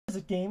Is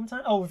it game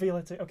time? Oh,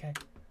 Vela 2. Okay.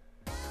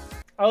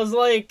 I was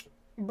like,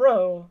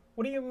 bro,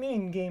 what do you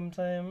mean game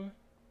time?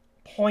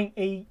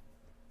 0.8.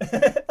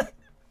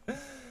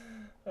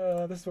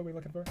 This is what we're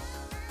looking for.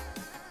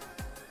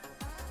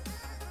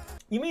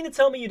 You mean to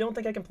tell me you don't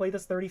think I can play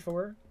this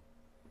 34?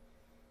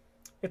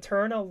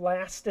 Eterna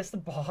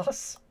lastest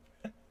boss?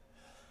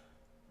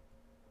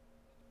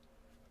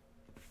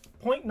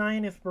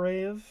 0.9 if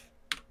brave.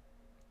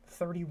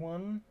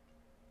 31.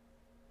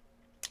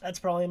 That's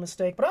probably a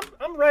mistake, but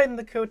I'm riding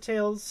the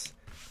coattails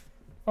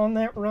on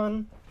that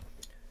run.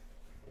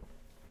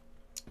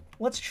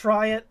 Let's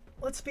try it.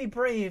 Let's be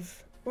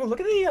brave. Ooh, look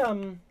at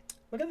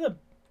the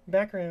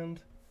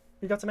background.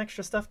 We got some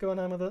extra stuff going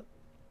on with it.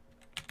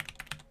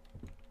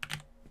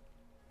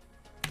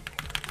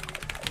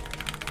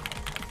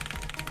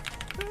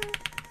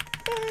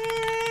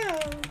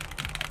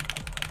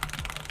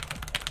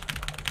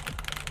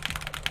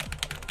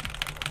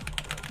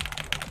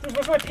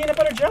 Where's my peanut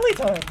butter jelly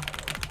time?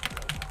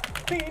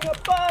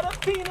 Peanut butter,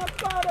 peanut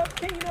butter,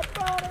 peanut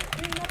butter,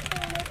 peanut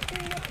butter,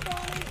 peanut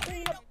butter,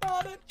 peanut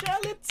butter,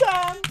 jelly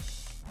time!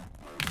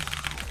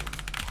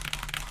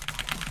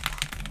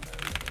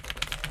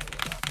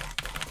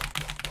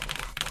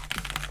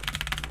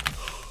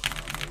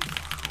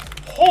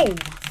 Holy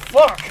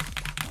fuck!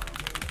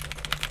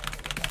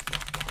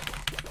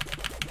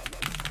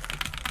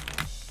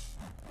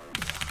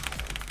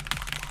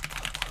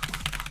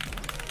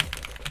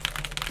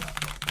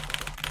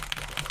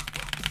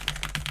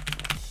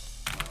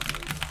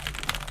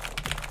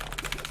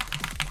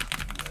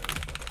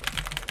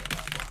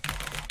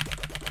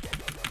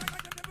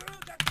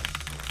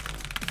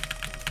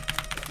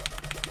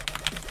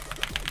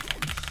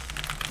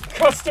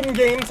 Custom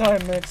game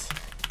time mix.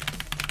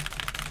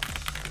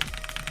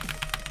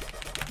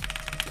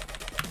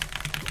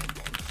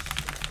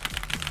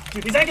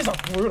 Dude, these angles are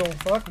brutal.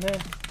 Fuck, man.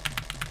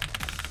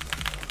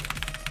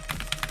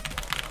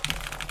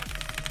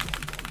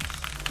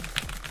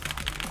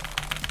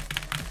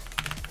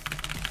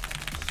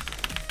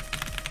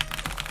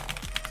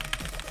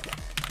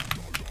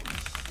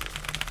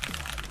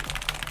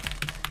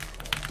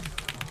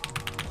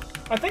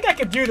 I think I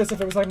could do this if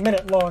it was like a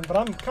minute long, but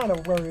I'm kind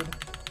of worried.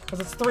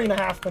 Because it's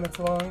 3.5 minutes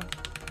long.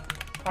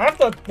 I have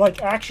to,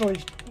 like,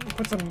 actually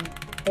put some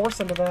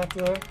force into that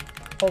to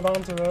hold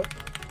on to it.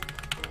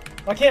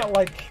 I can't,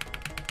 like,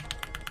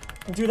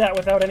 do that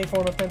without any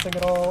form of fencing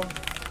at all.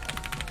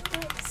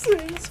 It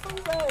sings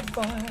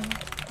forever.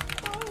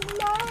 Oh,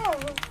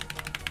 love.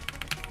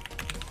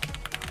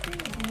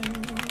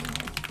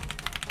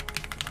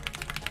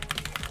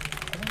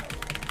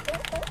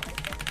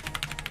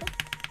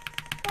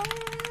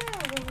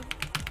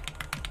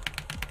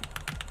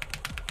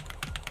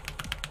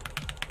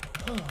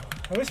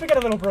 'At least we get a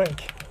little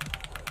break.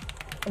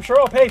 I'm sure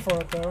I'll pay for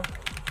it, though.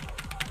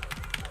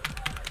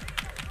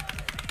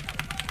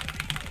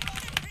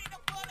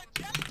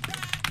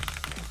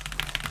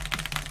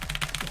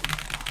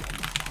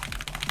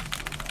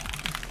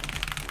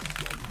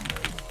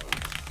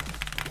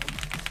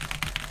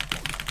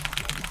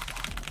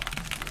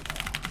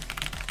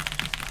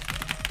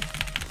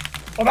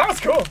 Oh, that was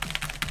cool!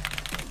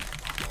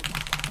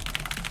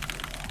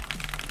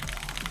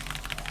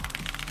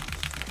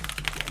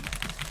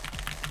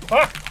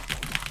 Fuck!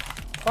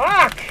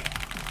 Fuck!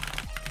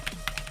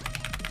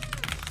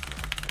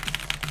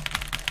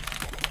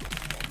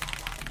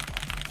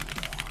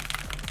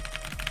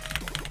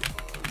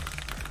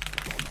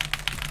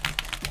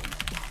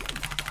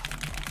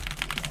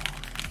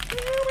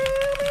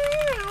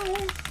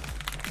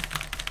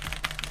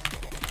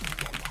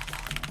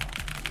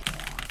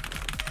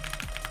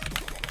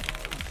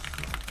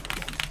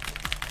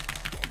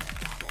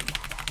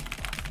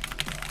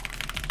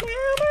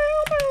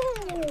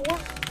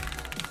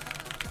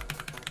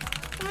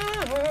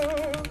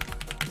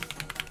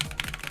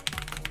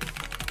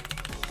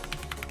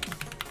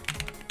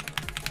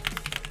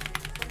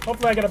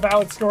 Hopefully I get a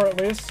valid score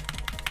at least.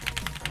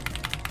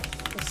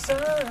 The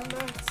sun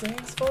that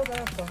sings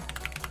forever.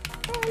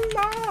 Oh,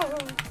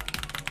 love.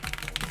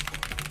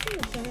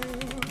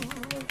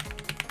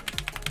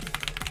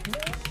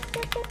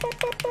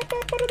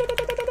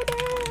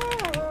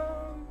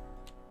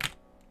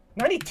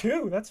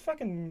 92, that's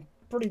fucking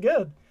pretty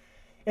good.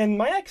 And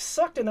my ex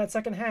sucked in that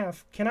second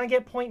half. Can I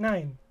get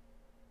 0.9?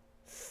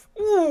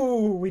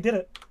 Ooh, we did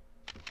it.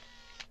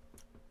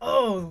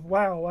 Oh,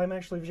 wow, I'm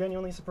actually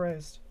genuinely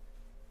surprised.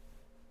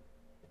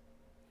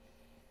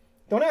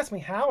 Don't ask me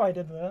how I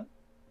did that.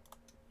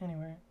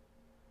 Anyway.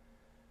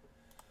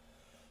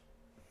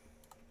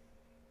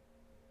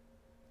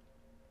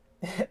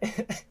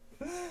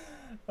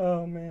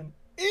 Oh, man.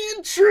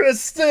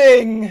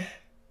 Interesting!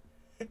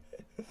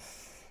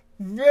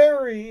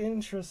 Very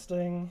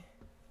interesting.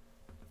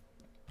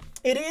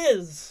 It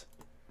is!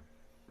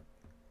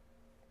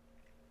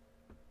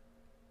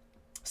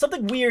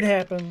 Something weird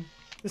happened.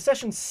 The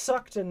session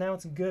sucked and now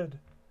it's good.